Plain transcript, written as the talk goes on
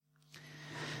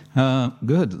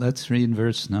Good. Let's read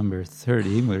verse number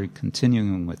 30. We're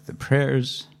continuing with the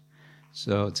prayers.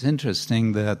 So it's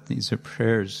interesting that these are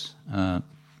prayers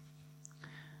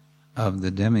of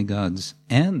the demigods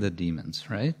and the demons,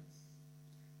 right?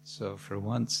 So for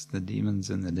once, the demons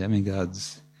and the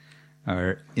demigods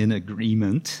are in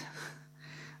agreement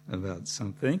about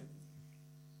something.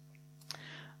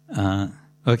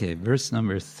 Okay, verse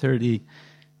number 30.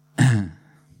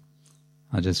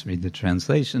 I'll just read the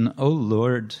translation. O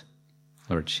Lord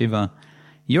Shiva,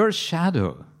 your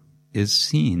shadow is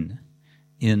seen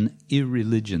in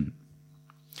irreligion,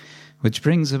 which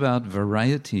brings about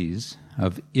varieties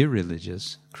of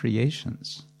irreligious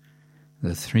creations.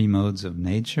 The three modes of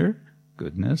nature,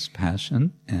 goodness,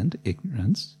 passion, and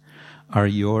ignorance, are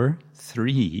your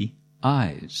three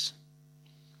eyes.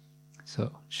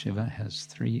 So Shiva has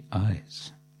three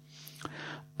eyes.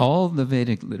 All the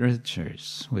Vedic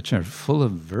literatures, which are full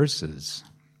of verses,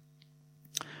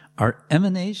 are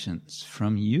emanations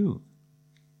from you,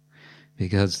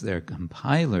 because their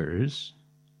compilers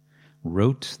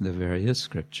wrote the various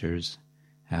scriptures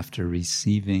after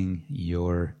receiving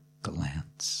your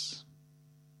glance.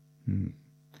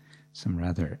 Some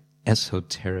rather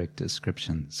esoteric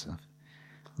descriptions of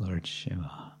Lord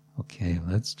Shiva. Okay,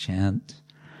 let's chant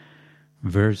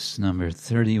verse number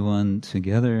 31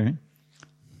 together.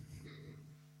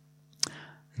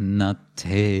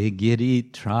 Nate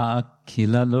giritra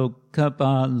kila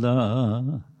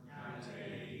lokapala.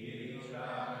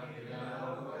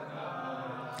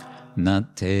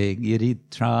 Nate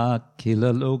giritra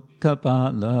kila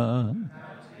lokapala.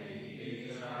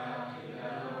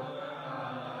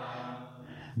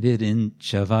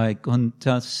 Virincha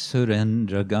vaikunta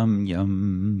surendra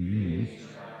gamyam.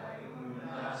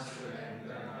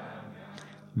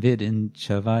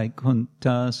 Virincha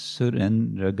vaikunta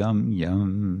surendra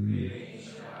gamyam.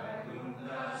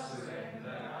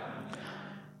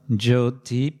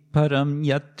 Jyoti param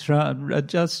yatra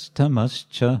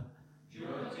rajastamascha.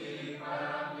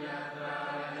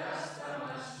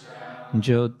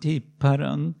 Jyoti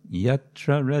param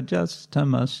yatra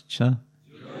rajastamascha.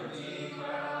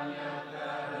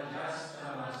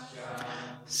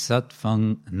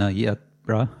 Sattvang nayat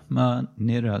brahma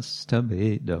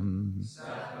nirastabedam.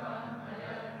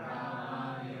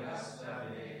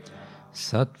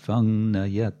 Sattvang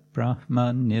nayat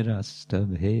brahma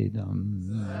nirastabedam.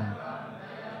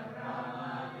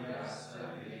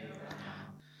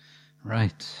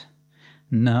 Right.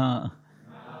 Na,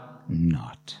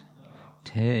 not.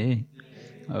 Te,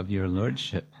 of your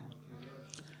lordship.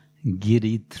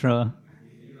 Giritra,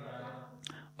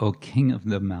 O king of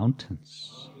the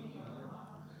mountains.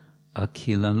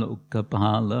 Akhila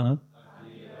Lokapala,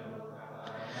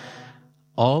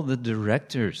 all the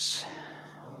directors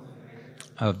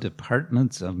of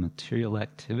departments of material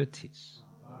activities.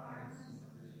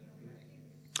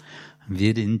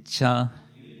 Virincha,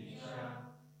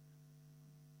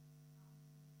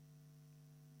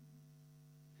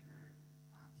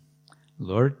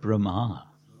 Lord Brahma,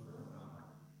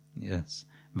 yes,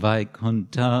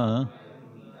 Vaikunta,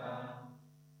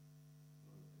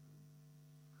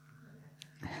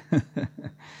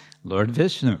 Lord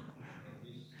Vishnu,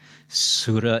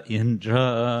 Sura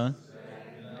Indra,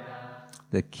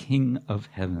 the King of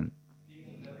Heaven,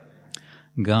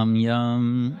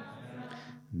 Gamyam,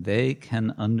 they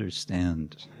can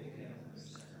understand,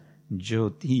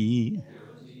 Jyoti,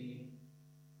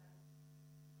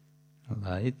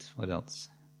 light, what else?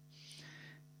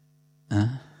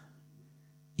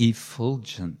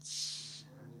 Effulgence,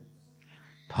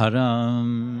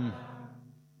 Param,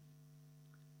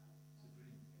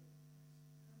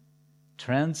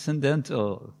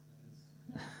 transcendental.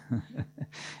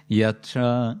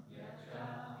 Yatra,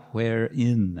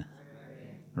 wherein.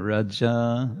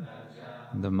 Raja,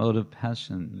 the mode of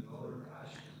passion.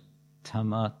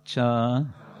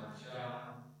 Tamacha,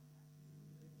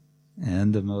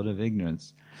 and the mode of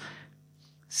ignorance.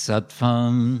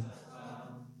 Sattvam,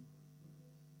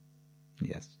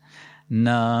 yes.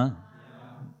 Na,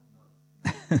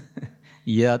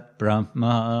 Yat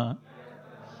Brahma,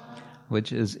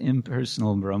 which is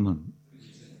impersonal Brahman.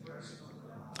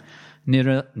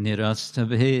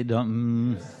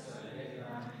 Nirastavedam,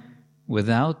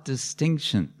 without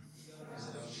distinction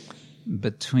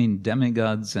between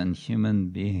demigods and human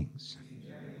beings.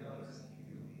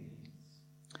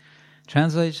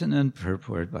 Translation and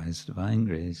purport by His Divine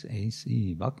Grace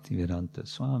A.C. Bhaktivedanta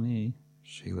Swami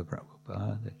Srila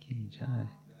Prabhupada Ki Jai.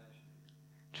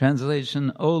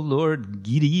 Translation, O Lord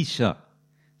Girisha,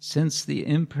 since the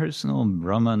impersonal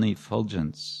Brahman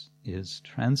effulgence is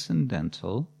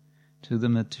transcendental to the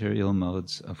material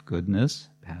modes of goodness,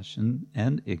 passion,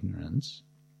 and ignorance,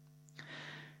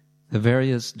 the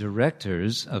various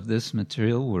directors of this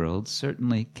material world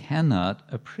certainly cannot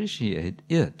appreciate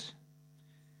it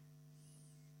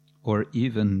or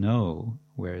even know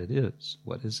where it is.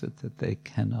 What is it that they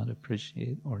cannot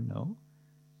appreciate or know?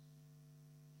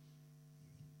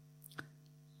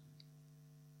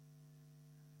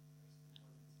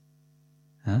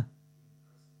 Huh?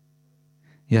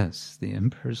 Yes, the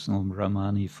impersonal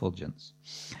Brahman effulgence.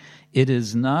 It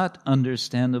is not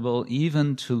understandable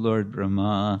even to Lord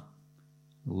Brahma,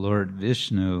 Lord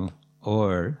Vishnu,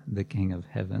 or the King of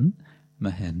Heaven,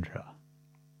 Mahendra.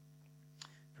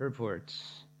 Purport.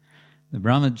 The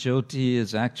Brahma Jyoti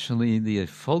is actually the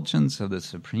effulgence of the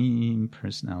Supreme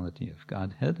Personality of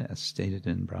Godhead, as stated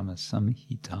in Brahma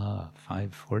Samhita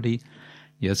 540.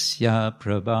 Yasya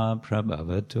prabha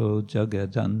prabhavato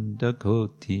jagadanda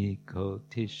koti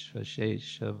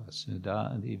kotishvashesha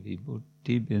vasudadi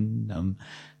vibhuti bindam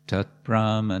tat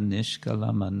brahma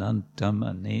nishkalamanantam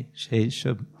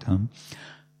anesheshabdam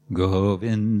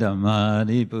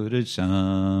govindamadi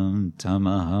purusham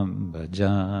tamaham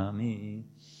bhajami.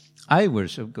 I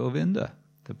worship Govinda,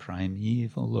 the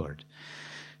primeval Lord,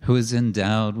 who is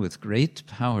endowed with great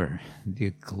power. The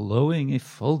glowing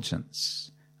effulgence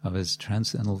of his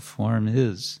transcendental form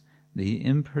is the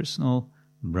impersonal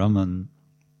Brahman,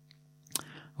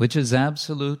 which is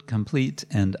absolute, complete,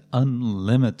 and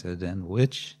unlimited, and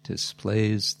which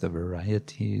displays the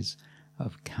varieties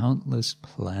of countless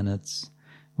planets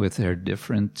with their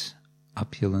different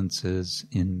opulences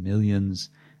in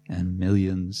millions and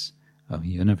millions of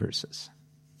universes.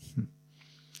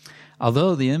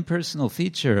 Although the impersonal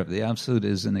feature of the Absolute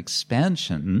is an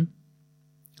expansion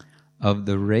of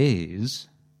the rays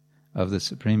of the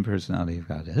Supreme Personality of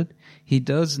Godhead, he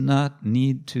does not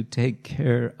need to take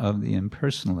care of the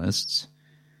impersonalists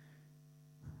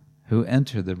who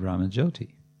enter the Brahma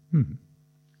Jyoti.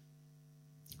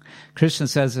 Krishna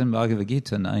says in Bhagavad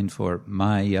Gita 9.4,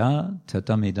 Maya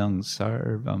tatamidang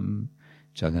sarvam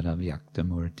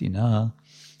jagadavyaktamurtina.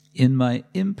 In my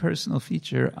impersonal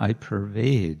feature, I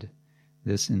pervade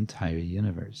this entire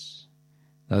universe.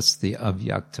 Thus the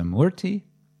Avyaktamurti,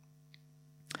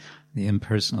 the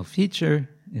impersonal feature,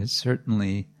 is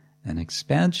certainly an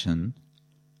expansion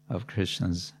of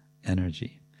Krishna's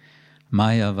energy.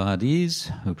 Mayavadis,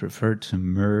 who prefer to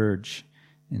merge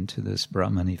into this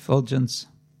Brahman effulgence,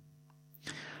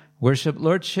 worship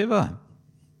Lord Shiva.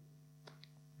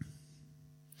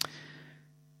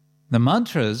 The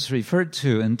mantras referred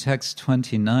to in text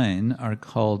 29 are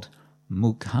called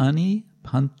Mukhani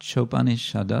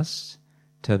Panchopanishadas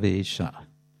Tavesha.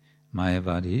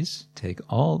 Mayavadis take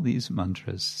all these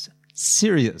mantras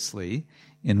seriously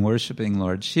in worshipping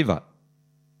Lord Shiva,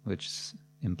 which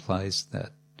implies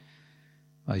that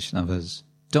Vaishnavas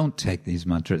don't take these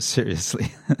mantras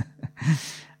seriously.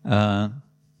 But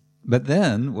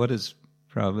then, what does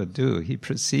Prabhupada do? He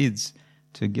proceeds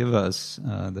to give us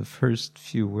the first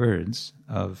few words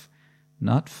of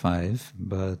not 5,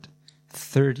 but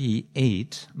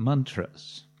 38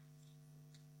 mantras.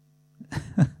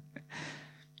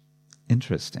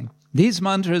 Interesting. These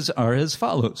mantras are as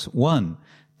follows. 1.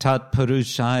 Tat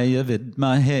Purushaya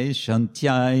Vidmahe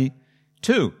Shantyai.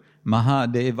 2.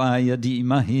 Mahadevaya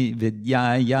Dimahi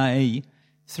Vidyayai.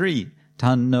 3.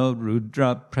 Tanno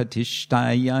Rudra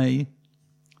Pratishtayai.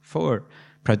 4.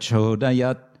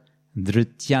 Prachodayat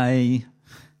Dhrityai.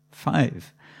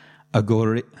 5.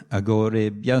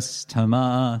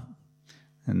 Agorebhyastama.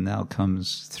 And now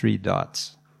comes 3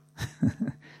 dots.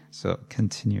 So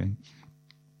continuing.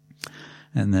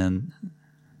 And then,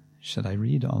 should I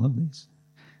read all of these?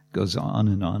 Goes on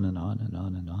and on and on and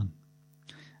on and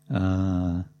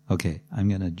on. Okay, I'm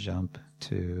going to jump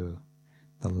to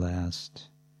the last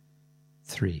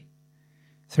 3.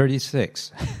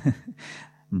 36.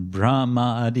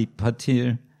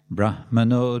 Brahmadipatir,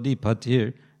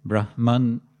 Brahmanodipatir,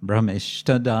 Brahman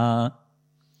Brahmeshtada.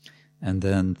 And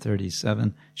then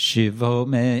 37. Shivo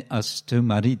me astu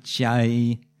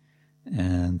marichyai.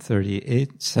 And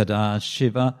 38, Sada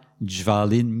Shiva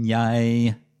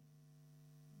Jvalinyai.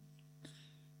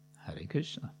 Hare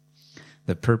Krishna.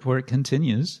 The purport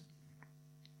continues.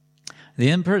 The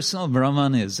impersonal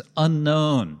Brahman is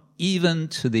unknown even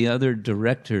to the other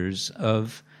directors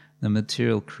of the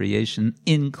material creation,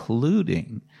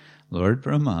 including Lord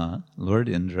Brahma, Lord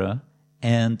Indra,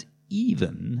 and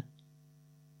even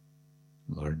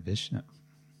Lord Vishnu.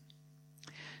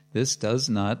 This does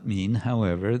not mean,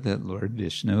 however, that Lord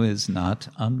Vishnu is not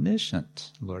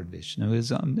omniscient. Lord Vishnu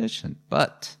is omniscient,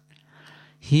 but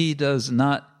he does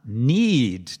not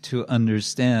need to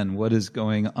understand what is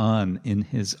going on in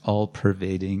his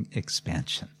all-pervading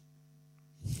expansion.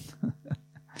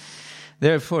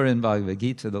 Therefore, in Bhagavad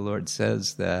Gita, the Lord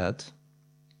says that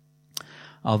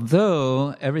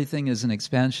although everything is an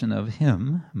expansion of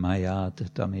Him, Maya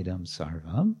Tamidam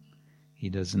Sarvam, He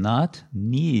does not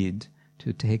need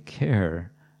to take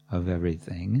care of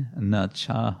everything, na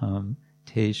chaham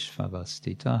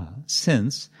teshvavastita,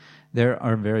 since there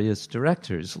are various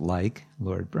directors like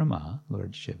Lord Brahma,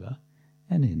 Lord Shiva,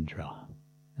 and Indra.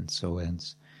 And so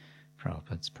ends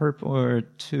Prabhupada's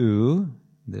purport to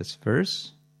this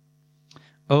verse.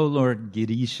 O Lord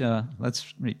Girisha,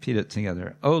 let's repeat it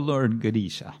together. O Lord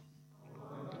Girisha,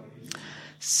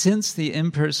 since the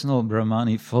impersonal Brahman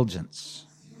effulgence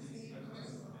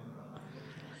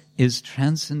is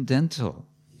transcendental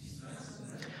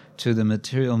to the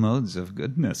material modes of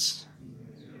goodness,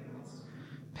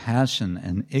 passion,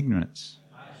 and ignorance,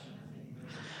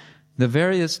 the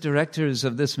various directors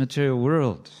of this material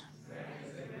world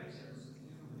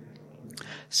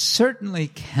certainly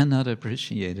cannot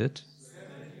appreciate it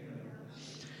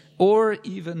or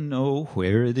even know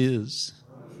where it is.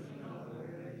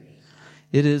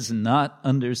 It is not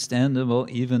understandable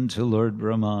even to Lord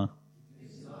Brahma,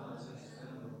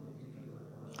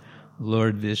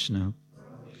 Lord Vishnu,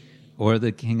 or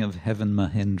the King of Heaven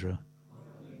Mahendra.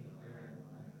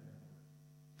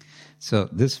 So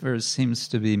this verse seems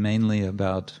to be mainly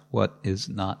about what is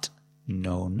not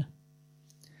known,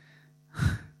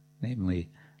 namely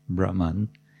Brahman.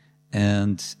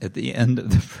 And at the end of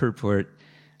the purport,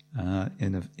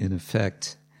 in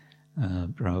effect,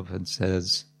 Prabhupada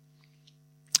says,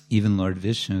 even Lord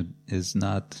Vishnu is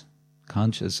not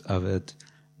conscious of it,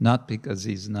 not because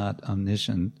he's not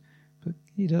omniscient, but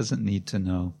he doesn't need to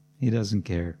know. He doesn't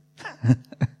care.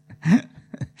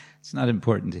 It's not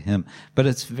important to him. But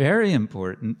it's very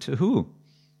important to who?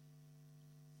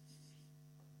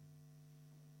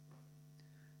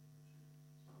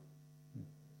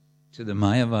 To the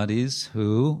Mayavadis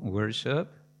who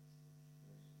worship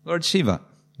Lord Shiva.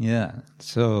 Yeah.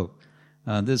 So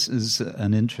this is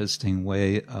an interesting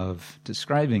way of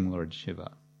describing Lord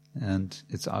Shiva. And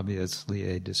it's obviously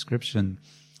a description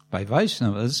by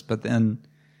Vaishnavas, but then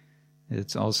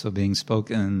it's also being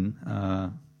spoken,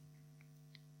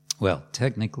 well,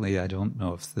 technically I don't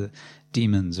know if the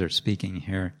demons are speaking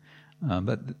here,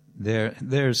 but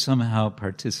they're somehow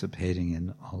participating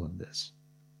in all of this.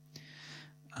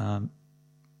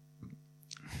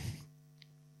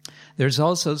 There's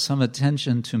also some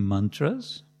attention to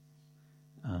mantras,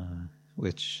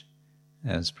 which,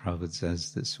 as Prabhupada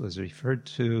says, this was referred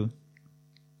to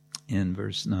in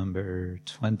verse number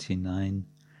 29,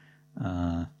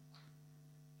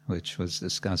 which was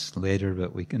discussed later,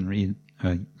 but we can read,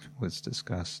 was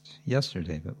discussed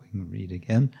yesterday, but we can read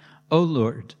again. O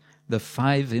Lord, the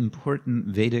 5 important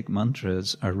Vedic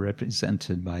mantras are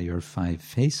represented by your 5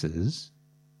 faces,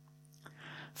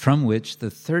 from which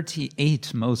the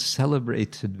 38 most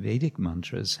celebrated Vedic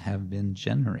mantras have been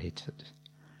generated.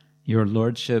 Your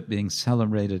lordship, being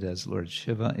celebrated as Lord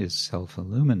Shiva, is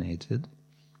self-illuminated.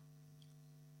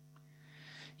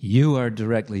 You are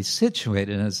directly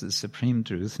situated as the supreme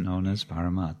truth known as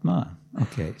Paramatma.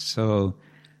 Okay, so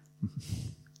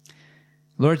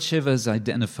Lord Shiva is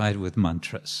identified with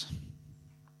mantras.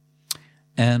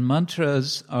 And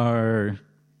mantras are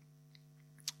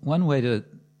one way to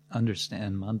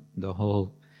understand the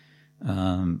whole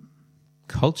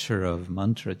culture of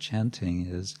mantra chanting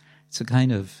is it's a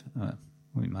kind of,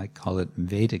 we might call it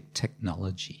Vedic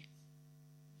technology.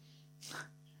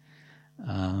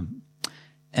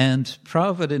 And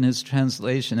Prabhupada in his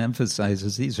translation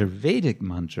emphasizes these are Vedic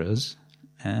mantras,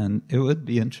 and it would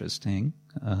be interesting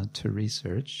to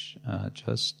research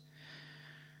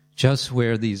just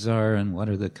where these are and what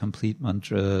are the complete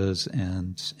mantras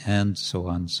and so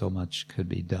on. So much could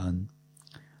be done.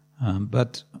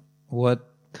 But what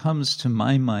comes to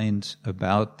my mind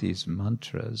about these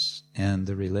mantras and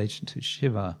the relation to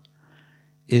Shiva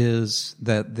is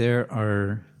that there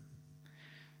are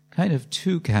kind of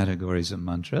 2 categories of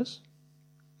mantras.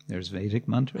 There's Vedic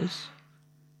mantras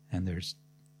and there's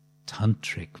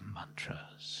tantric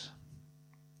mantras.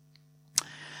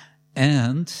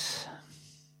 And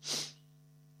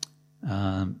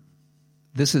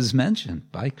this is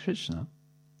mentioned by Krishna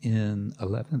in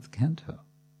 11th canto.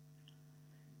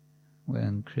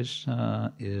 When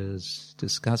Krishna is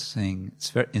discussing,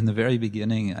 in the very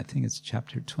beginning, I think it's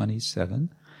chapter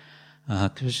 27,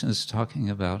 Krishna is talking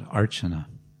about Archana.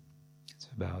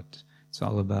 It's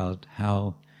all about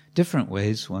how different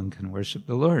ways one can worship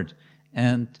the Lord.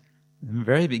 And in the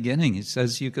very beginning, he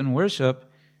says you can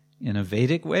worship in a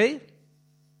Vedic way,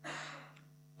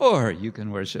 or you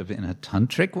can worship in a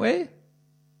tantric way,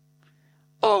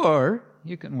 or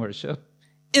you can worship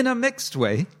in a mixed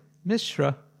way,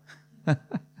 Mishra.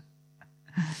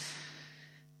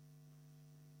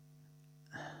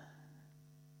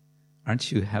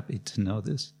 Aren't you happy to know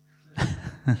this?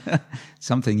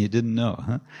 Something you didn't know,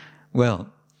 huh?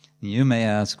 Well, you may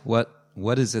ask, what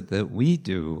is it that we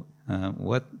do?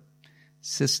 What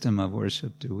system of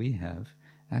worship do we have?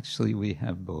 Actually, we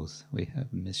have both. We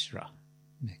have Mishra,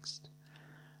 mixed.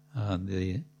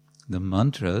 The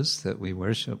mantras that we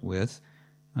worship with,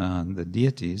 the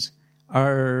deities,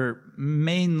 are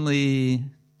mainly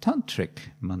tantric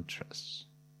mantras.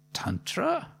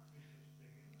 Tantra?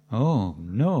 Oh,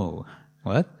 no.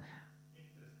 What?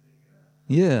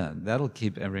 Yeah, that'll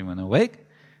keep everyone awake.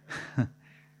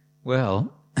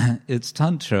 Well, it's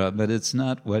Tantra, but it's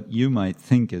not what you might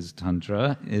think is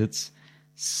Tantra. It's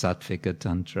Sattvika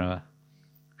Tantra.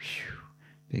 Whew.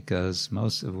 Because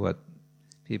most of what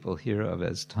people hear of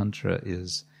as Tantra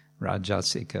is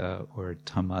Rajasika or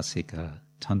Tamasika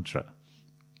Tantra.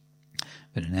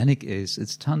 But in any case,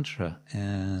 it's Tantra.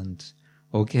 And,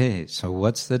 okay, so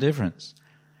what's the difference?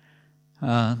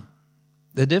 One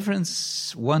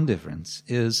difference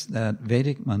is that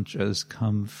Vedic mantras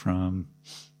come from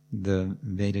the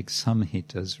Vedic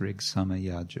Samhitas, Rig, Sama,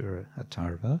 Yajur,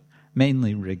 Atharva,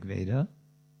 mainly Rig Veda.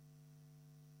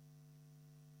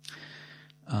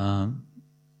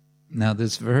 Now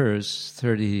this verse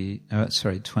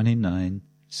 29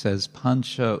 says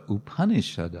Pancha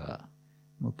Upanishada,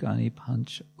 Mukani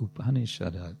Pancha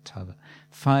Upanishada Tava.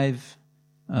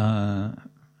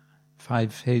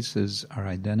 Five faces are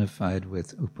identified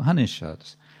with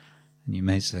Upanishads. And you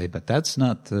may say, but that's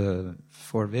not the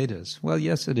four Vedas. Well,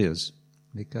 yes, it is,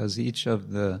 because each of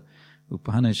the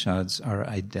Upanishads are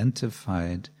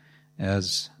identified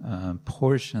as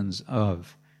portions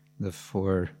of the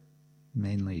four,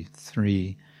 mainly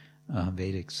three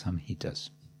Vedic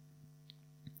Samhitas.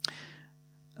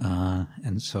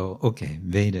 And so, okay,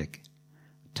 Vedic.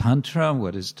 Tantra,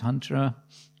 what is Tantra?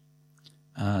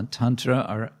 Tantra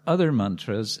are other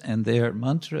mantras, and they are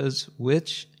mantras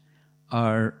which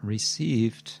are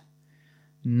received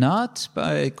not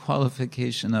by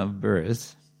qualification of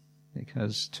birth,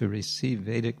 because to receive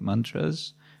Vedic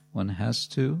mantras, one has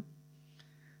to,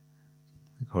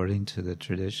 according to the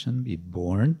tradition, be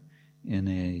born in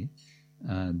a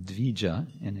dvija,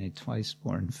 in a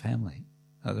twice-born family.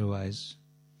 Otherwise,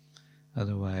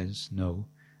 no,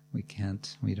 we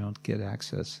don't get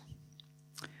access.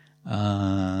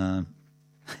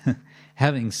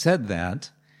 Having said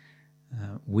that,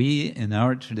 we in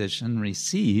our tradition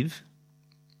receive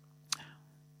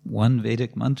one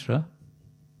Vedic mantra.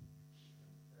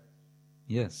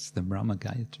 Yes, the Brahma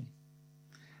Gayatri.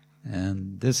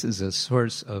 And this is a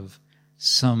source of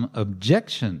some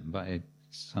objection by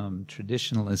some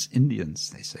traditionalist Indians.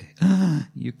 They say,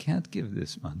 you can't give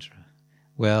this mantra.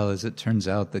 Well, as it turns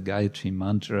out, the Gayatri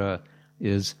mantra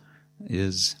is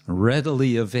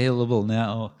readily available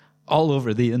now all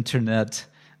over the internet.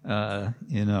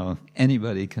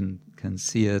 Anybody can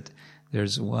see it.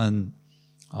 There's one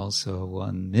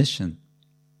mission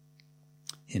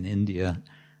in India.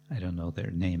 I don't know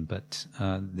their name, but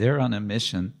they're on a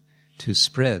mission to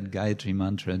spread Gayatri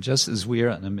mantra, just as we are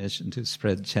on a mission to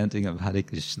spread chanting of Hare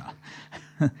Krishna.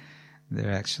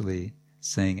 They're actually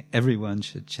saying everyone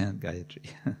should chant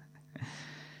Gayatri.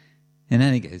 In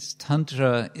any case,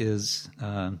 Tantra is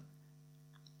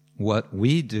what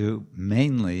we do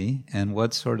mainly, and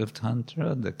what sort of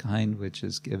Tantra? The kind which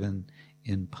is given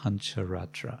in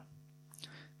Pancharatra.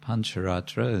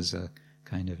 Pancharatra is a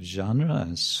kind of genre,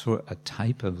 a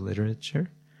type of literature,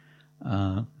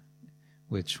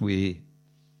 which we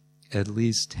at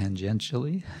least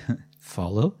tangentially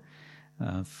follow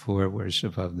for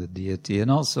worship of the deity,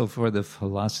 and also for the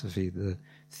philosophy, the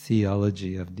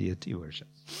theology of deity worship.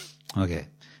 Okay,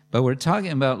 but we're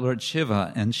talking about Lord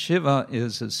Shiva, and Shiva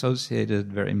is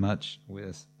associated very much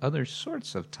with other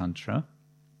sorts of Tantra,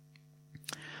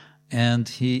 and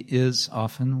he is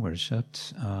often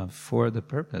worshipped for the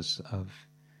purpose of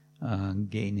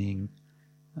gaining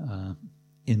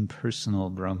impersonal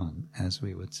Brahman, as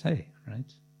we would say,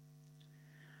 right?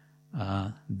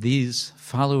 These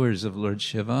followers of Lord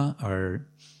Shiva are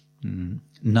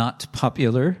not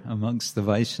popular amongst the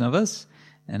Vaishnavas,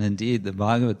 and indeed the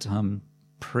Bhagavatam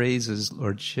praises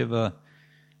Lord Shiva,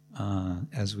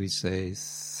 as we say,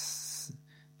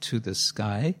 to the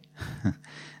sky.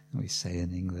 We say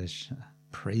in English,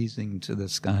 praising to the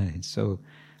sky. So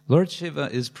Lord Shiva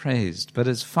is praised, but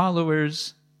his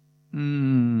followers,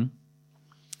 generally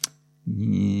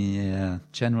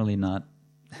not.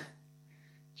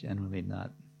 Generally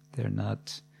not. They're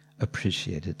not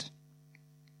appreciated.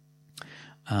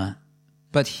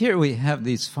 But here we have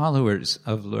these followers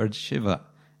of Lord Shiva,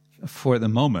 for the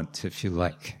moment, if you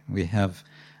like. We have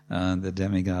the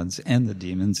demigods and the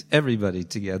demons, everybody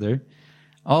together,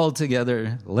 all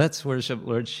together. Let's worship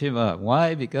Lord Shiva.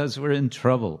 Why? Because we're in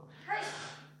trouble.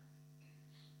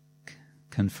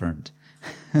 Confirmed.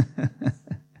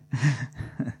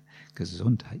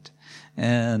 Gesundheit.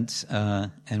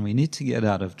 And we need to get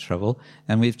out of trouble.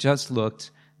 And we've just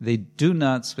looked. They do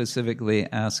not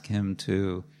specifically ask him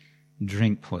to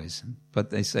drink poison,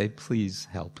 but they say, please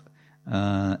help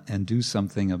and do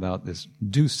something about this.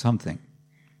 Do something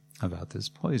about this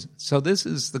poison. So this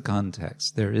is the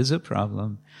context. There is a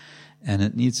problem, and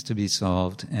it needs to be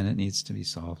solved, and it needs to be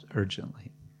solved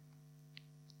urgently.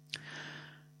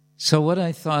 So what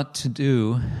I thought to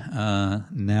do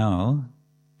now,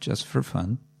 just for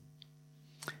fun,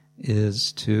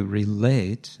 is to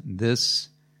relate this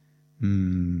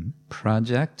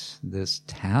project, this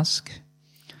task,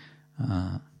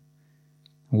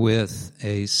 with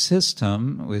a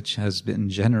system which has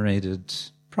been generated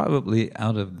probably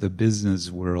out of the business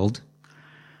world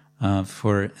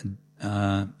for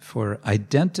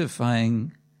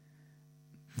identifying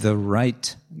the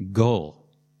right goal.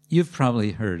 You've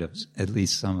probably heard of at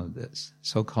least some of this,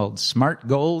 so-called SMART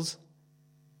goals.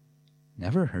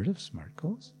 Never heard of SMART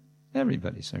goals?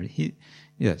 Everybody's heard.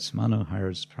 Yes,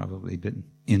 Manohar's probably been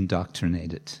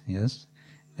indoctrinated, yes,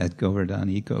 at Govardhan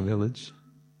Eco Village.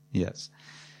 Yes.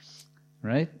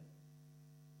 Right?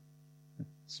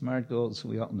 SMART goals,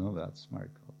 we all know about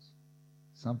SMART goals.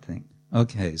 Something.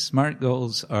 Okay, SMART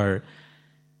goals are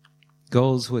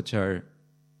goals which are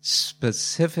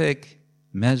specific,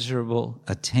 measurable,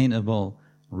 attainable,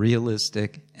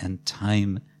 realistic, and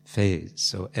time-phased.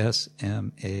 So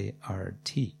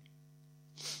SMART.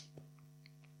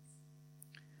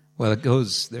 Well, it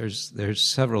goes, there's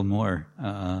several more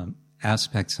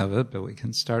aspects of it, but we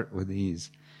can start with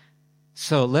these.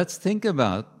 So let's think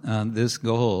about this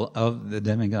goal of the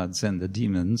demigods and the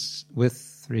demons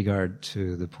with regard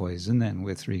to the poison and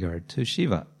with regard to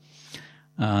Shiva,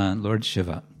 Lord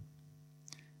Shiva.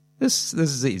 This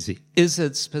is easy. Is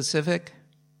it specific?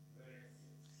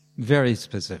 Very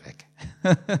specific.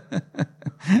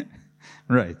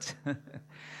 Right.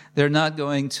 They're not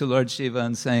going to Lord Shiva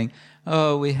and saying,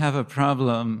 oh, we have a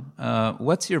problem.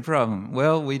 What's your problem?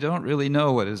 Well, we don't really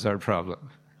know what is our problem.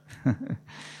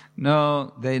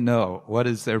 No, they know what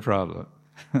is their problem.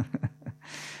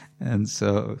 And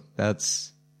so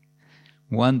that's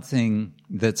one thing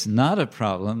that's not a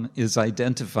problem is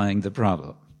identifying the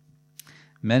problem.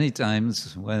 Many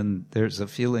times when there's a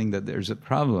feeling that there's a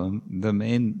problem, the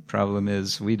main problem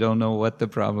is we don't know what the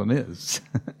problem is.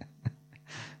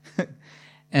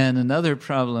 And another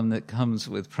problem that comes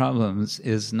with problems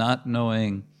is not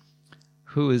knowing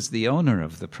who is the owner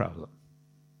of the problem.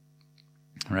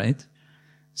 Right?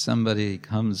 Somebody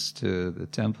comes to the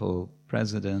temple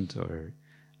president or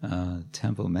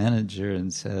temple manager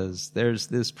and says, there's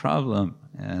this problem,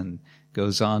 and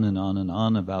goes on and on and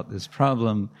on about this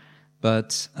problem,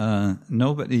 but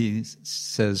nobody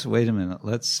says, wait a minute,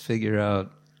 let's figure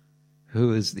out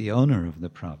who is the owner of the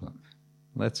problem.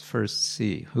 Let's first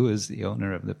see who is the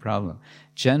owner of the problem.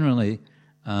 Generally,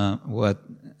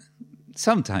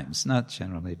 sometimes, not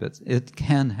generally, but it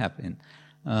can happen,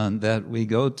 that we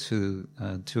go to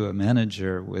a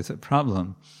manager with a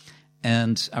problem,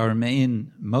 and our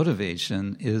main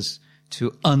motivation is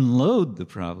to unload the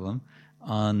problem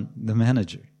on the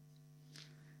manager,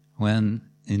 when,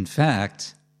 in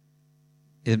fact,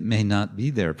 it may not be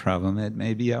their problem, it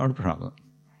may be our problem.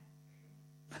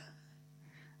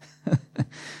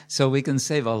 So we can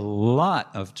save a lot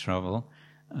of trouble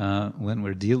when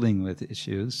we're dealing with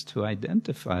issues to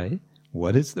identify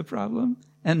what is the problem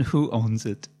and who owns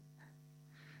it.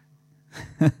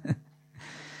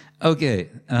 Okay,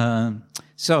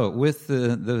 so with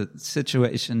the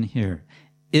situation here,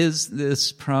 is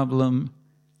this problem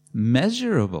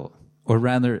measurable? Or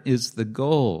rather, is the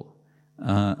goal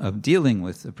of dealing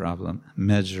with the problem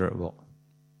measurable?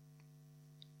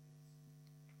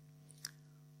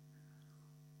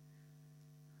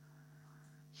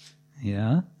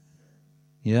 Yeah,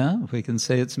 we can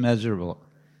say it's measurable,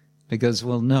 because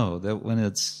we'll know that when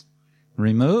it's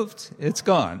removed, it's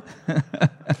gone.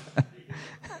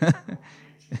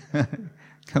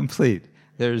 Complete.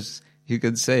 You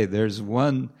could say there's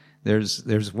one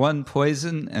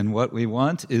poison, and what we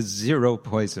want is zero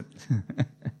poison.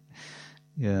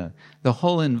 Yeah. The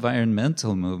whole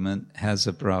environmental movement has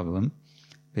a problem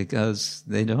because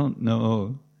they don't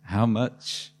know how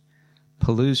much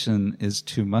pollution is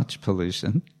too much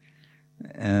pollution,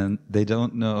 and they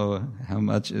don't know how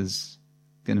much is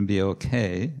going to be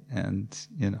okay. And,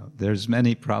 there's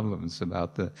many problems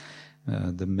about the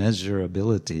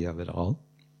measurability of it all.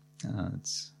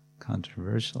 It's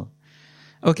controversial.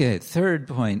 Okay, third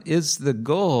point. Is the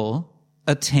goal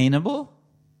attainable?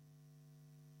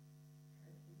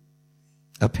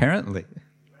 Apparently.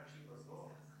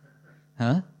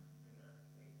 Huh?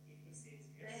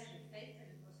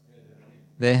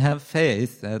 They have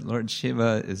faith that Lord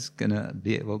Shiva is going to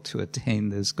be able to attain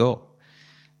this goal.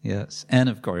 Yes. And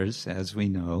of course, as we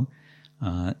know,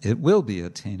 it will be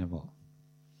attainable.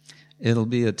 It'll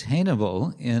be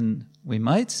attainable in, we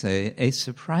might say, a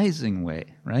surprising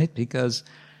way, right? Because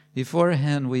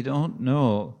beforehand we don't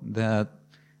know that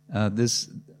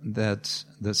that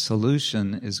the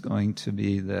solution is going to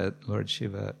be that Lord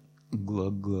Shiva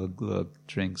glug glug glug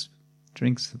drinks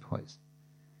the poison.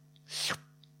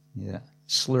 Yeah,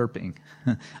 slurping,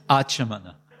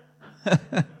 achamana.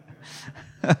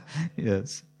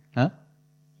 Yes, huh?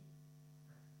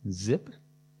 Zip,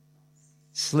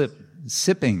 slip,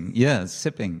 sipping. Yes,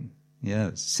 sipping.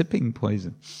 Yes, sipping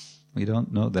poison. We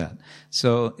don't know that.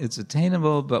 So it's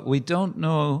attainable, but we don't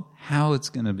know how it's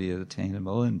going to be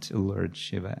attainable until Lord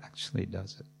Shiva actually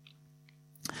does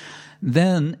it.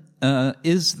 Then,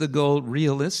 is the goal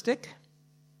realistic?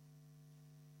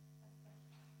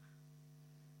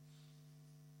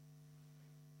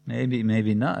 Maybe,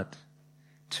 maybe not.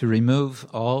 To remove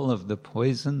all of the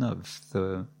poison of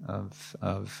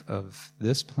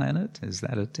this planet, is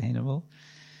that attainable?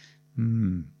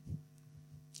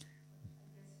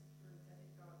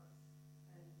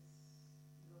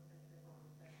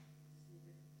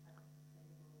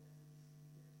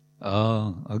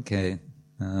 Oh, okay.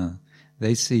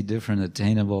 They see different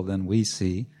attainable than we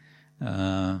see.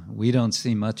 We don't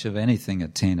see much of anything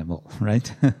attainable,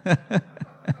 right?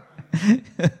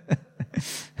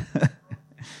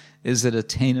 Is it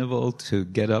attainable to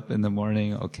get up in the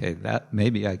morning? Okay, that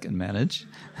maybe I can manage.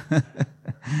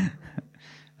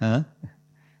 Huh?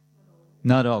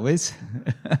 Not always.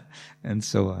 And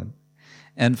so on.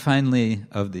 And finally,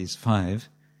 of these five,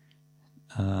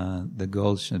 the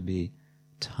goal should be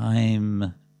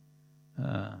time,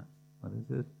 what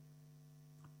is it?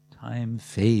 Time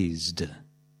phased.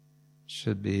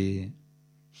 Should be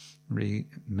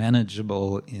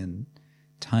manageable in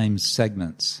time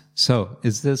segments. So,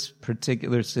 is this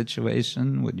particular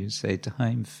situation, would you say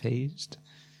time phased?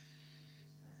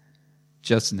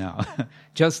 Just now.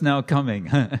 Just now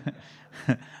coming.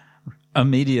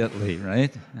 Immediately,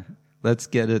 right? Let's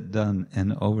get it done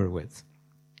and over with.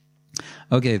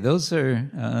 Okay, those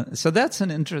are, so that's an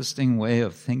interesting way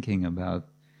of thinking about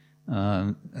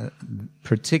a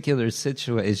particular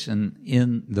situation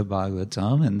in the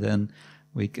Bhagavatam, and then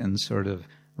we can sort of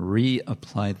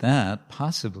reapply that,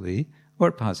 possibly,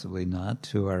 or possibly not,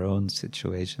 to our own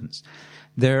situations.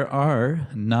 There are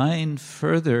 9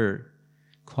 further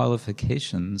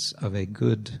qualifications of a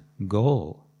good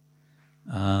goal,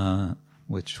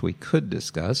 which we could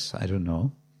discuss. I don't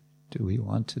know. Do we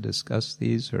want to discuss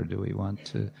these, or do we want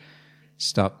to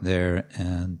stop there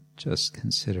and just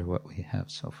consider what we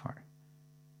have so far?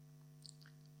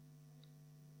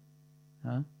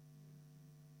 Huh?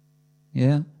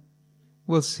 Yeah?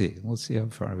 We'll see. We'll see how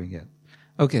far we get.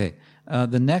 Okay.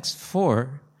 The next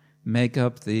 4 make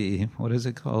up the, what is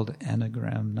it called?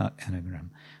 Anagram, not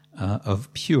anagram,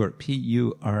 of pure,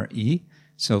 P-U-R-E.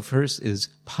 So first is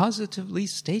positively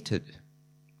stated.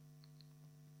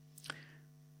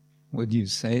 Would you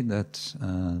say that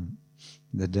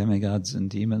the demigods and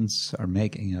demons are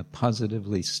making a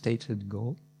positively stated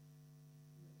goal?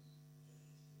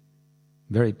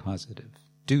 Very positive.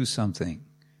 Do something.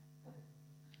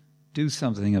 Do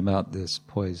something about this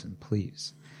poison,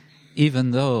 please.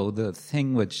 Even though the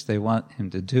thing which they want him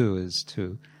to do is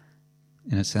to,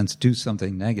 in a sense, do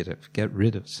something negative, get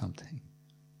rid of something.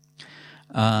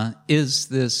 Is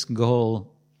this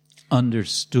goal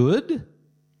understood?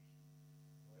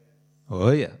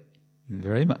 Oh yeah,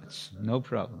 very much, no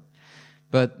problem.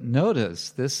 But notice,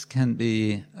 this can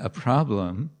be a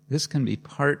problem, this can be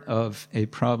part of a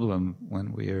problem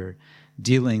when we are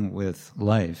dealing with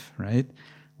life, right?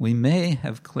 We may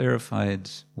have clarified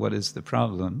what is the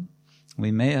problem,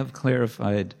 we may have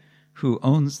clarified who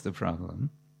owns the problem,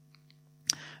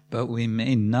 but we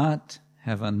may not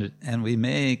have and we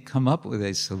may come up with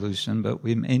a solution, but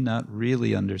we may not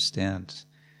really understand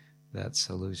that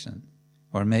solution.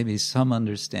 Or maybe some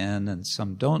understand and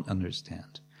some don't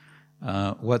understand.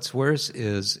 What's worse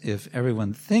is if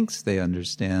everyone thinks they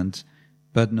understand,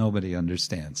 but nobody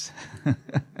understands.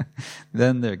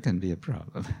 Then there can be a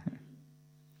problem.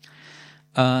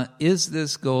 Is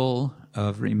this goal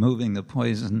of removing the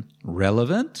poison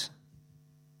relevant?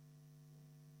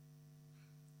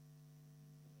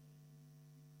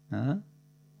 Huh?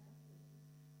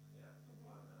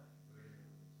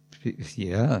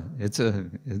 Yeah,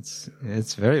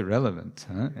 it's very relevant.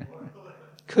 Huh?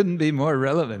 Couldn't be more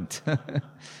relevant,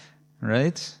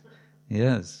 right?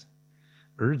 Yes,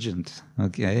 urgent.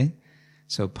 Okay,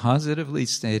 so positively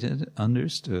stated,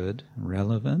 understood,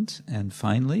 relevant, and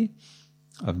finally,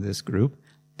 of this group,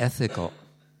 ethical.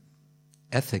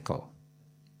 Ethical.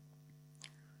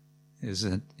 Is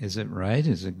it right?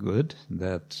 Is it good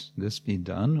that this be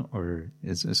done, or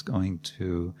is this going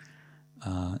to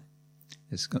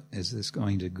is this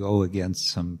going to go against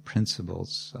some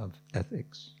principles of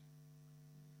ethics?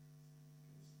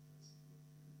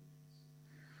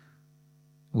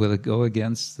 Will it go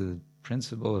against the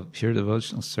principle of pure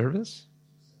devotional service?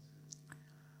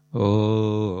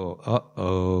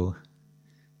 Oh,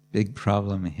 big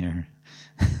problem here.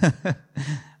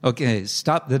 Okay,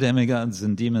 stop the demigods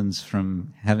and demons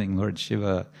from having Lord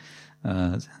Shiva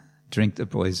drink the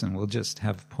poison. We'll just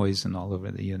have poison all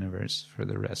over the universe for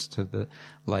the rest of the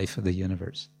life of the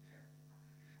universe.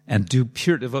 And do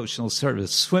pure devotional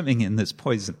service, swimming in this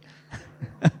poison.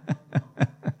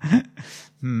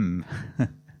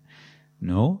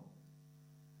 No?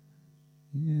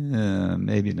 Yeah,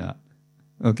 maybe not.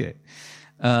 Okay.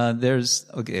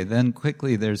 Then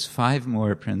quickly, there's 5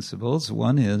 more principles.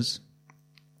 One is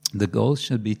the goal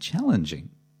should be challenging.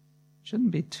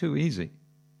 Shouldn't be too easy.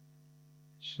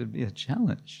 Should be a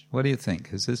challenge. What do you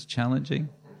think? Is this challenging?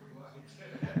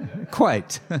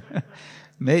 Quite.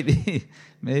 Maybe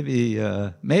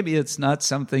it's not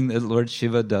something that Lord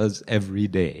Shiva does every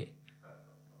day.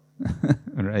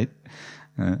 Right?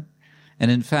 And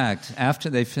in fact,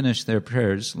 after they finish their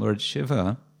prayers, Lord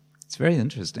Shiva, it's very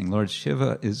interesting, Lord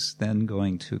Shiva is then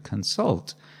going to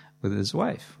consult with his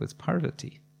wife, with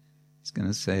Parvati. He's going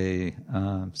to say,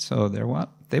 so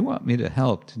they want me to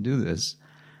help to do this.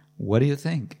 What do you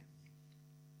think?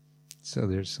 So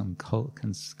there's some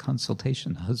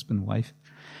consultation, husband-wife.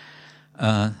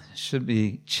 Should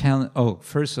be challenge. Oh,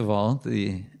 first of all,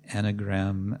 the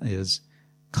anagram is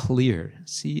clear,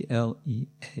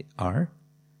 C-L-E-A-R,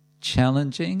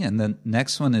 challenging, and the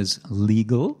next one is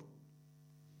legal.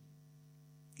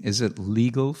 Is it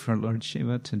legal for Lord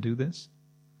Shiva to do this?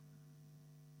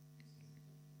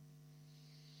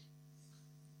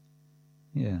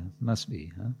 Yeah, must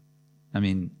be, huh? I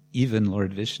mean, even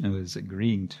Lord Vishnu is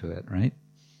agreeing to it, right?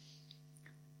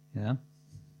 Yeah?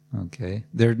 Okay.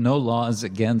 There are no laws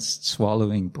against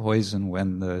swallowing poison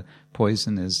when the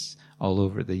poison is all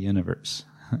over the universe.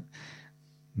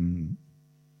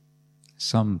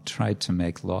 Some try to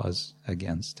make laws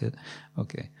against it.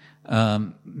 Okay.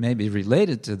 Maybe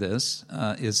related to this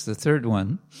is the third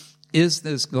one. Is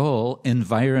this goal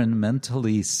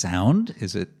environmentally sound?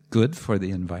 Is it good for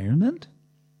the environment?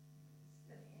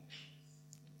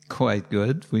 Quite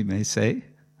good, we may say.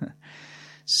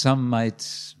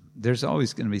 There's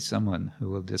always going to be someone who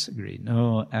will disagree.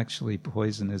 No, actually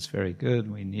poison is very good.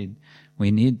 We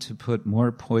need to put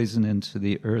more poison into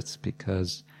the earth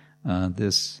because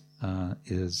this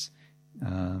is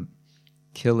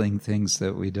killing things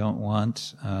that we don't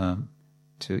want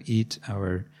to eat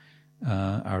our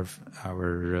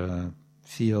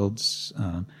fields,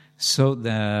 so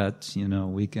that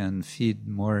we can feed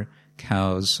more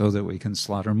cows, so that we can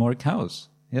slaughter more cows.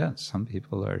 Yeah, some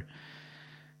people are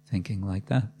thinking like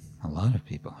that. A lot of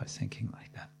people are thinking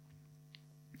like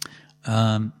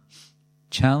that.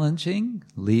 Challenging,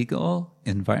 legal,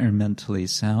 environmentally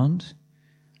sound.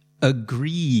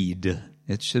 Agreed.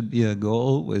 It should be a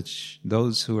goal which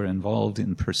those who are involved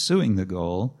in pursuing the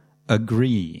goal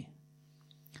agree.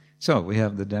 So we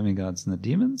have the demigods and the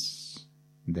demons.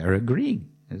 They're agreeing,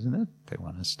 isn't it? They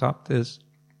want to stop this.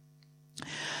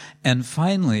 And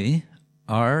finally,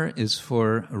 R is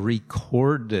for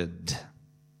recorded.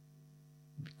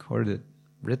 Recorded,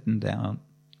 written down.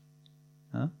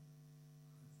 Huh?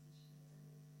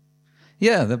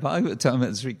 Yeah, the Bhagavatam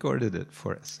has recorded it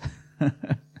for us.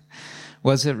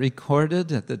 Was it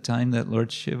recorded at the time that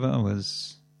Lord Shiva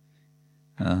was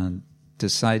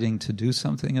deciding to do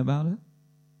something about it?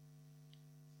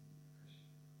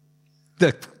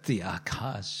 The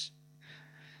Akash.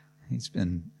 He's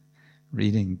been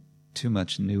reading too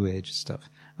much New Age stuff.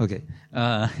 Okay.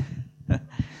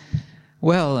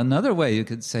 Well, another way you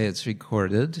could say it's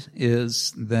recorded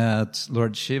is that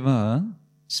Lord Shiva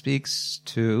speaks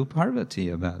to Parvati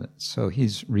about it. So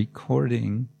he's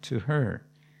recording to her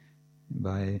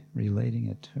by relating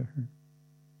it to her.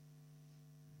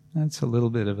 That's a little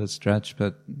bit of a stretch,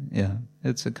 but yeah,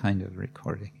 it's a kind of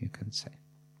recording, you can say.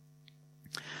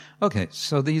 Okay,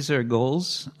 so these are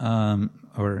goals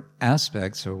or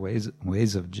aspects or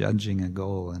ways of judging a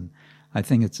goal, and I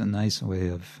think it's a nice way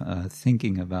of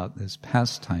thinking about this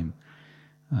pastime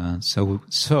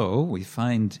So we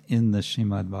find in the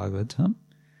Srimad Bhagavatam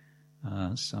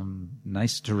some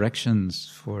nice directions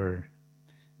for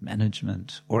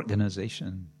management,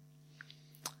 organization,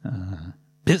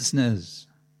 business.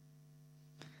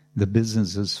 The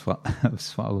business of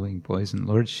swallowing poison.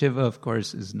 Lord Shiva, of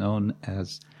course, is known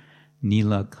as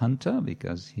Nilakanta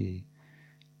because he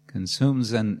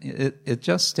consumes and it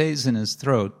just stays in his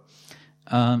throat.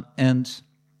 And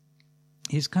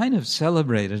he's kind of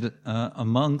celebrated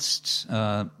amongst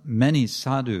many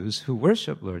sadhus who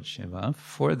worship Lord Shiva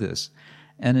for this.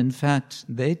 And in fact,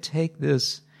 they take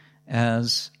this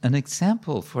as an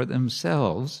example for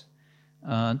themselves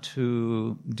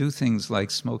to do things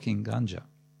like smoking ganja.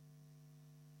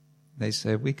 They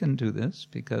say, we can do this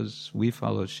because we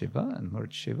follow Shiva, and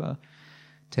Lord Shiva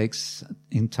takes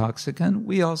intoxicant.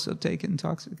 We also take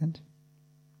intoxicant.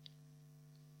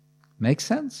 Make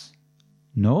sense?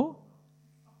 No?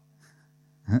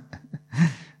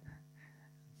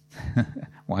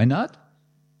 Why not?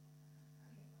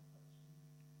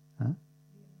 Huh?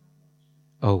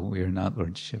 Oh, we are not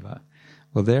Lord Shiva.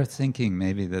 Well, they're thinking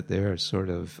maybe that they're sort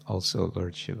of also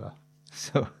Lord Shiva.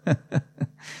 So,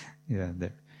 yeah,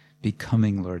 they're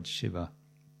becoming Lord Shiva.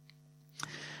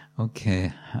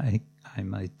 Okay, I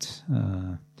might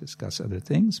discuss other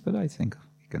things, but I think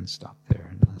we can stop there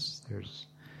unless there's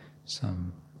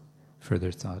some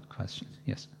further thought, questions.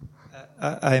 Yes?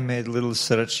 I made a little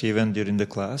search even during the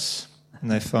class,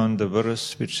 and I found a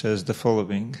verse which says the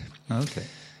following. Okay.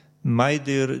 My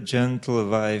dear gentle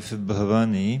wife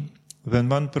Bhavani, when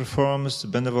one performs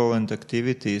benevolent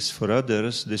activities for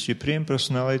others, the Supreme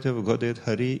Personality of Godhead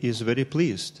Hari is very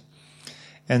pleased.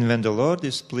 And when the Lord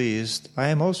is pleased, I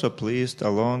am also pleased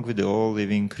along with all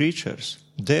living creatures.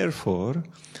 Therefore,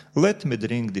 let me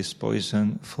drink this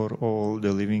poison for all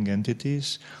the living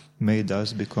entities may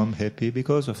thus become happy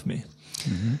because of me.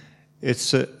 Mm-hmm.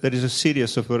 There is a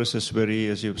series of verses where he,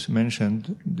 as you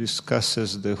mentioned,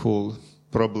 discusses the whole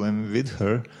problem with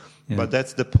her, but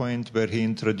that's the point where he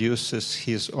introduces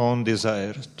his own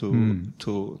desire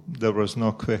to there was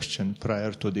no question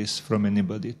prior to this from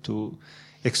anybody to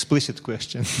explicit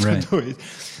question to do it.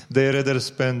 They rather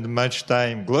spend much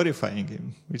time glorifying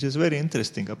him, which is a very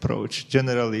interesting approach.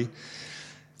 Generally,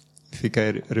 if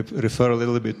I refer a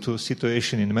little bit to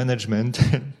situation in management,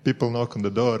 people knock on the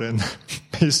door and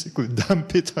basically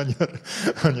dump it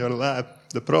on your lap,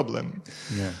 the problem.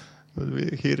 Yeah.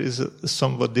 But here is a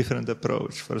somewhat different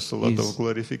approach. First, a lot of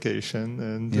glorification,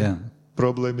 and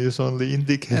problem is only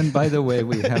indicated. And by the way,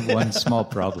 we have one small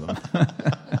problem.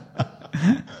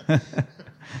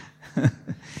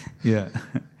 Yeah.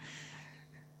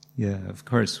 Yeah, of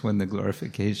course, when the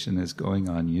glorification is going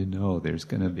on, you know there's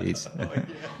going to be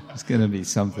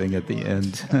something at the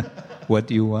end. What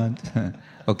do you want?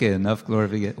 Okay, enough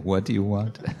glorification. What do you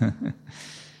want?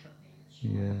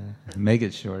 Yeah, make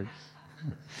it short.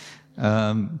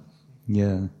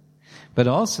 Yeah. But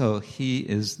also, he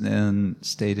is then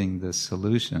stating the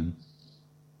solution,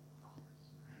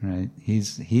 right?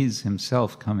 He's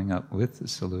himself coming up with the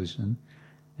solution,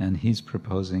 and he's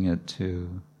proposing it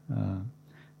to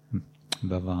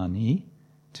Bhavani,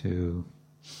 to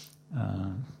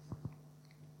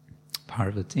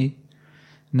Parvati.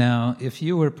 Now, if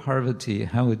you were Parvati,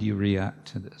 how would you react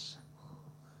to this?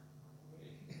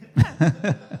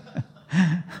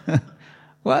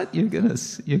 What?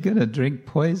 You're gonna drink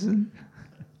poison?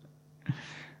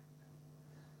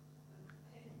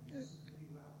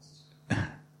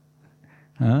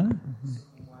 Huh?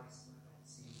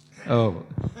 Oh.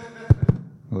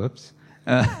 Whoops.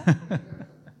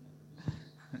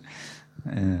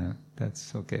 Yeah,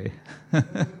 that's okay.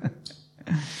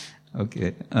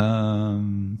 Okay.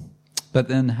 But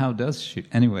then how does she?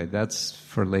 Anyway, that's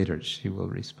for later. She will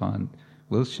respond.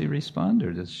 Will she respond,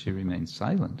 or does she remain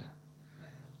silent?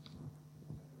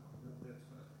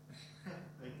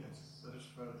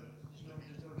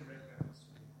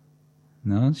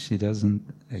 No, she doesn't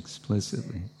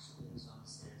explicitly.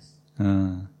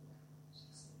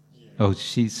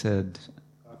 She said...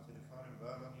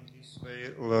 This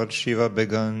way, Lord Shiva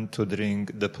began to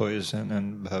drink the poison,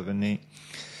 and Bhavani,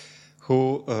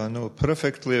 who knew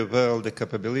perfectly well the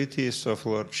capabilities of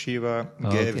Lord Shiva,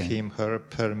 gave him her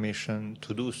permission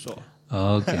to do so.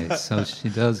 Okay, so she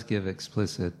does give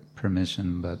explicit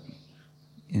permission, but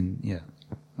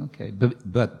okay.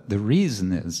 But the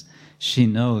reason is she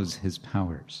knows his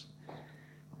powers.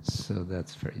 So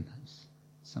that's very nice.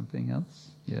 Something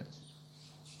else? Yes.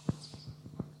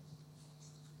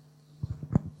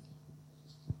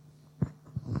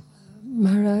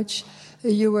 Maharaj,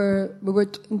 we were in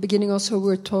the beginning also we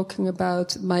were talking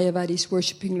about Mayavadis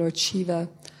worshipping Lord Shiva,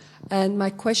 and my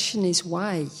question is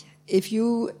why? if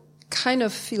you kind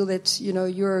of feel that,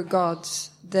 you're a god,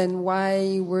 then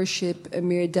why worship a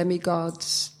mere demigod?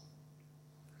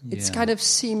 It kind of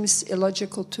seems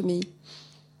illogical to me.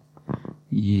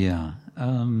 Yeah.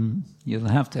 You'll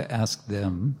have to ask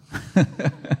them.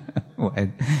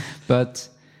 Why? But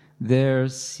they're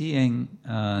seeing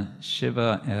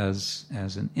Shiva as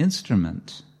an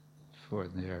instrument for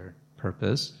their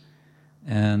purpose,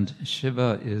 and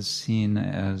Shiva is seen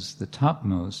as the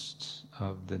topmost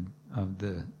of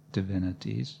the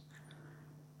divinities.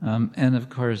 And of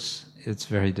course, it's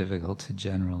very difficult to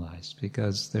generalize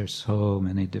because there's so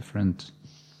many different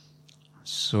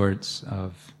sorts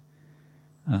of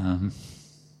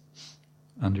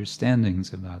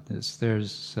understandings about this.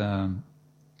 There's a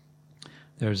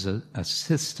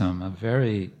system, a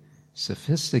very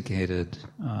sophisticated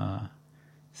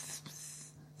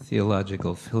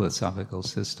theological, philosophical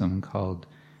system called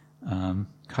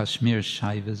Kashmir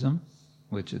Shaivism,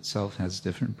 which itself has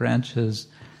different branches,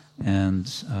 and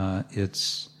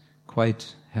it's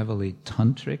quite heavily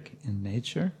tantric in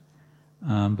nature.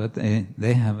 But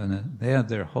they have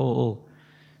their whole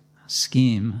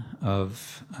scheme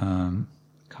of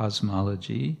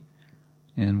cosmology,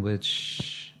 in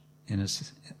which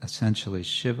essentially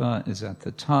Shiva is at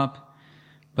the top,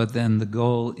 but then the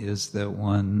goal is that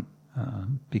one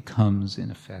becomes in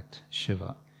effect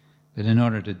Shiva. But in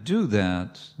order to do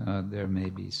that, there may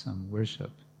be some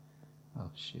worship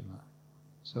of Shiva.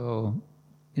 So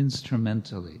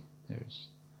instrumentally,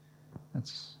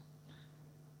 that's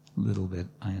a little bit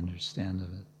I understand of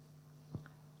it.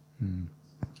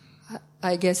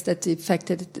 I guess that the fact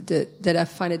that I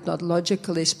find it not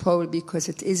logical is probably because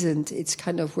it isn't. It's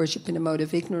kind of worship in a mode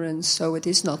of ignorance, so it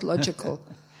is not logical.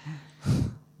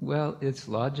 Well, it's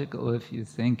logical if you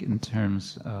think in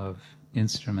terms of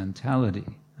instrumentality.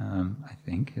 I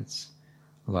think it's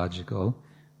logical.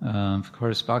 Of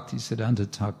course, Bhaktisiddhanta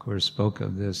Thakur spoke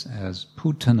of this as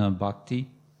Putana Bhakti.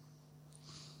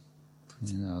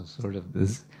 Sort of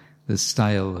this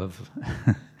style of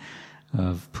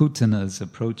Putanas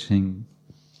approaching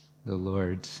the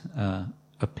Lord,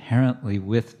 apparently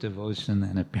with devotion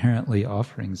and apparently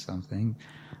offering something.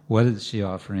 What is she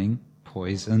offering?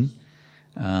 Poison,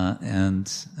 and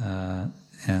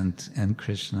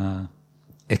Krishna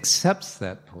accepts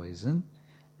that poison,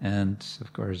 and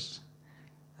of course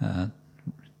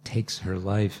takes her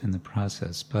life in the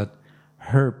process. But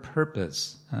her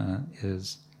purpose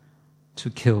is to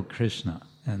kill Krishna,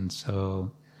 and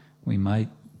so we might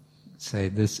say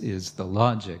this is the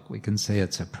logic. We can say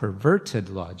it's a perverted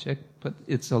logic, but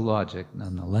it's a logic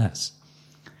nonetheless,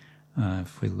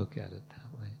 if we look at it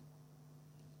that way.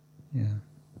 Yeah.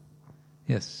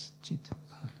 Yes, Jita.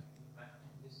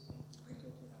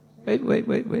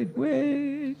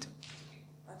 Wait.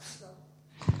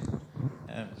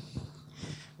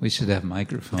 We should have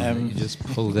microphones that you just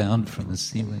pull down from the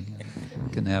ceiling. You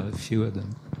can have a few of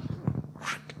them.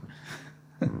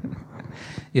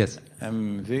 Yes.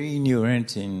 I'm very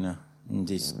ignorant in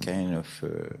this kind of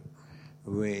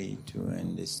way to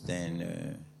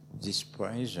understand this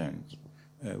poison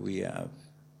we have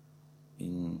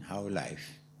in our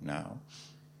life now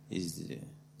is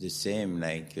the same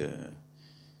like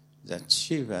that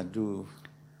Shiva do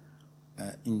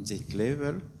in that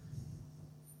level.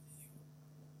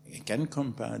 I can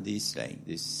compare this like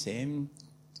the same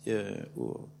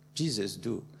or Jesus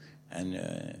do,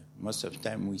 and most of the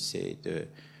time we say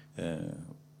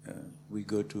we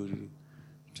go to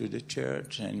the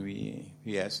church and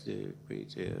we ask the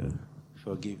priest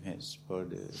forgiveness for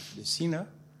the sinner,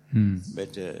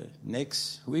 but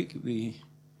next week we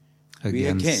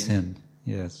again sin.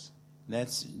 Yes,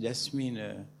 that's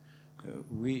mean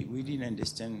we didn't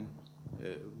understand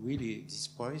really this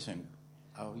poison.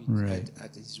 How it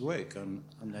at its work on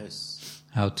us.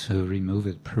 How to remove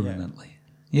it permanently.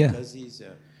 Yeah. Because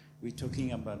we're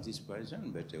talking about this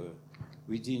poison, but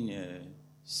we didn't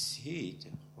see it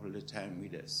all the time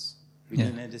with us. We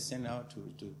didn't understand how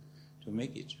to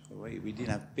make it. We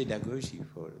didn't have pedagogy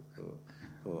for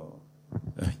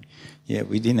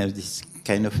we didn't have this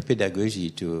kind of pedagogy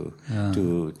to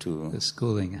the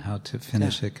schooling, how to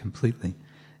finish it completely.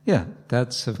 Yeah,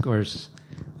 that's of course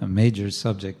a major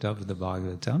subject of the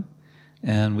Bhagavatam,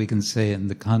 and we can say in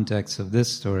the context of this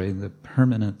story, the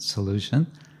permanent solution.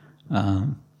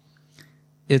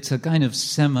 It's a kind of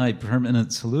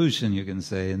semi-permanent solution, you can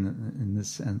say, in this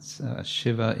sense.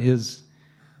 Shiva is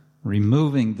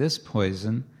removing this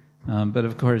poison, but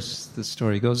of course the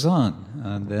story goes on,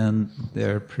 and then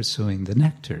they're pursuing the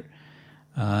nectar.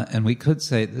 And we could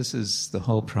say this is the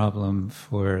whole problem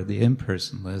for the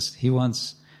impersonalist.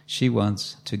 She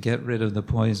wants to get rid of the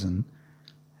poison,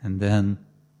 and then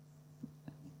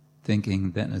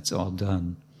thinking then it's all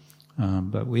done.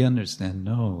 But we understand,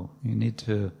 no, you need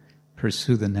to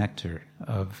pursue the nectar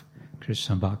of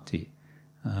Krishna Bhakti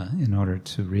in order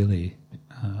to really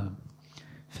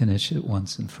finish it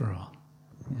once and for all.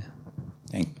 Yeah.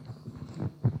 Thank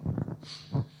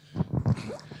you.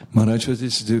 Maharaj, what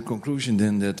is the conclusion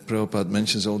then that Prabhupada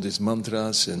mentions all these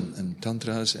mantras and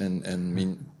tantras, and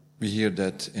we hear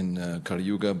that in Kali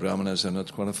Yuga, Brahmanas are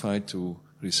not qualified to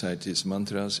recite these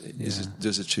mantras.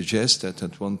 Does it suggest that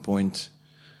at one point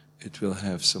it will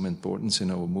have some importance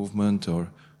in our movement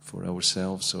or for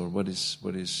ourselves, or what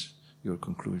is your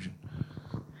conclusion?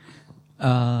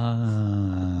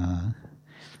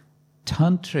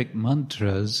 Tantric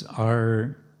mantras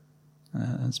are,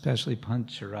 especially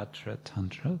Pancharatra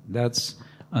Tantra, that's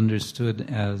understood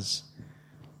as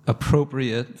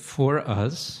appropriate for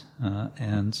us,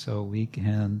 and so we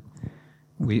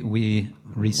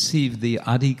receive the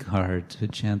adhikar to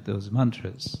chant those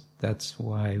mantras. That's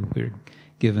why we're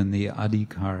given the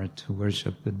adhikar to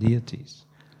worship the deities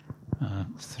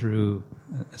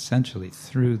essentially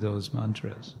through those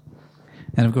mantras.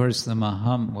 And of course,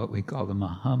 what we call the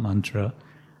Maha Mantra,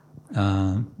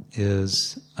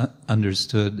 is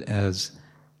understood as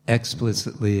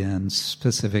explicitly and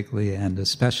specifically and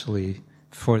especially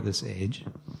for this age.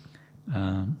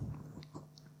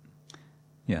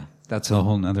 That's a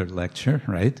whole nother lecture,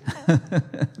 right?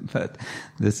 But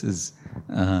this is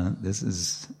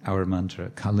our mantra.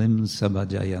 Kalim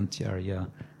sabhajayantyarya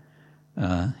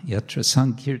yatra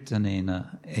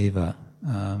sankirtanena eva.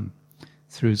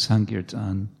 Through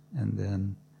Sankirtan and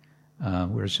then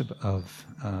worship of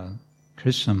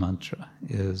Krishna mantra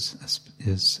is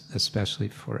especially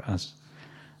for us.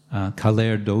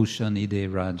 Kaler dosha nide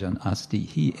rajan asti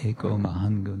hi eko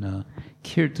mahanguna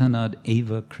kirtanad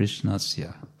eva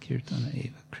krishnasya. Kirtana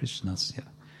eva krishnasya.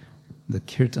 The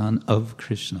kirtan of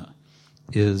Krishna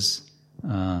is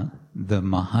the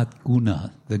mahat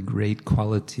guna, the great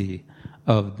quality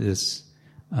of this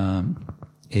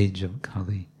age of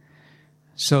Kali.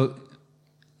 So,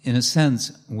 in a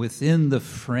sense, within the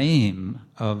frame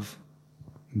of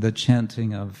the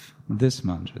chanting of this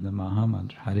mantra, the Maha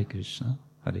Mantra, Hare Krishna,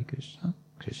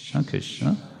 Krishna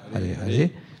Krishna, Hare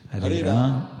Hare, Hare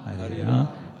Ram,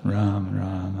 Ram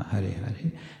Ram, Hare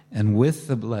Hare, and with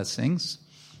the blessings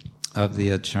of the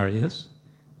acharyas,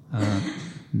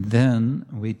 then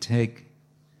we take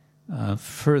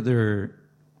further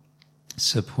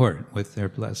support with their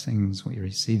blessings. We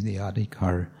receive the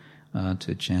adhikar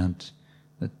to chant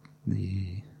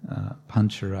the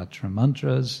Pancharatra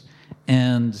mantras,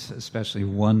 and especially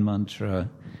one mantra,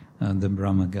 the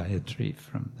Brahma Gayatri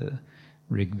from the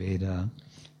Rig Veda.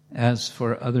 As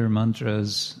for other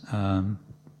mantras, I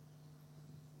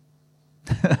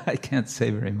can't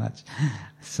say very much.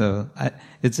 So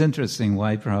it's interesting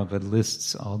why Prabhupada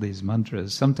lists all these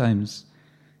mantras. Sometimes,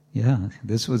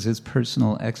 this was his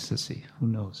personal ecstasy. Who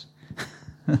knows?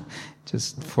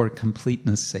 Just for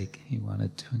completeness' sake, he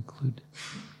wanted to include.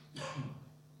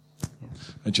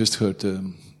 I just heard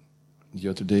the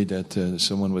other day that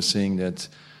someone was saying that,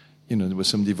 there were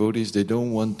some devotees, they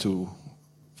don't want to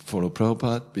follow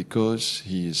Prabhupada because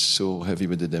he is so heavy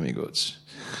with the demigods.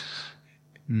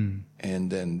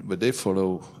 But they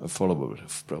follow a follower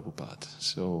of Prabhupada.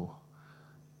 So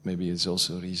maybe it's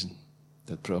also a reason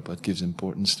that Prabhupada gives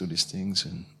importance to these things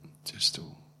and just to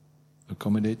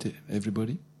accommodate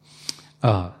everybody.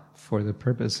 For the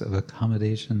purpose of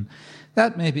accommodation,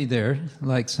 that may be there.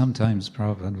 Like sometimes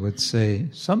Prabhupada would say,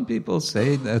 some people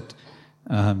say that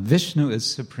Vishnu is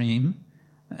supreme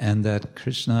and that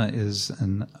Krishna is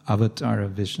an avatar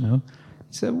of Vishnu.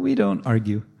 He said, we don't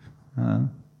argue.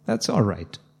 That's all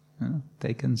right.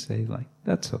 They can say,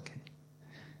 that's okay.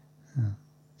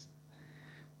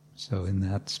 So in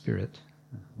that spirit.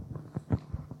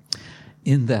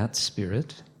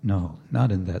 No,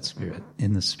 not in that spirit.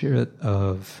 In the spirit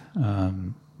of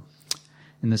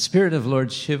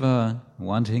Lord Shiva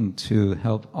wanting to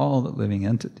help all the living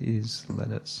entities,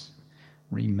 let us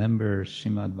remember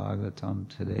Srimad Bhagavatam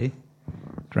today.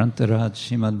 Grantaraj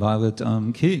Srimad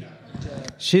Bhagavatam ki,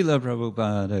 Srila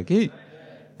Prabhupada ki,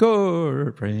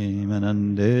 Gaur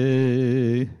Premanande.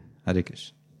 Hare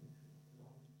Krishna.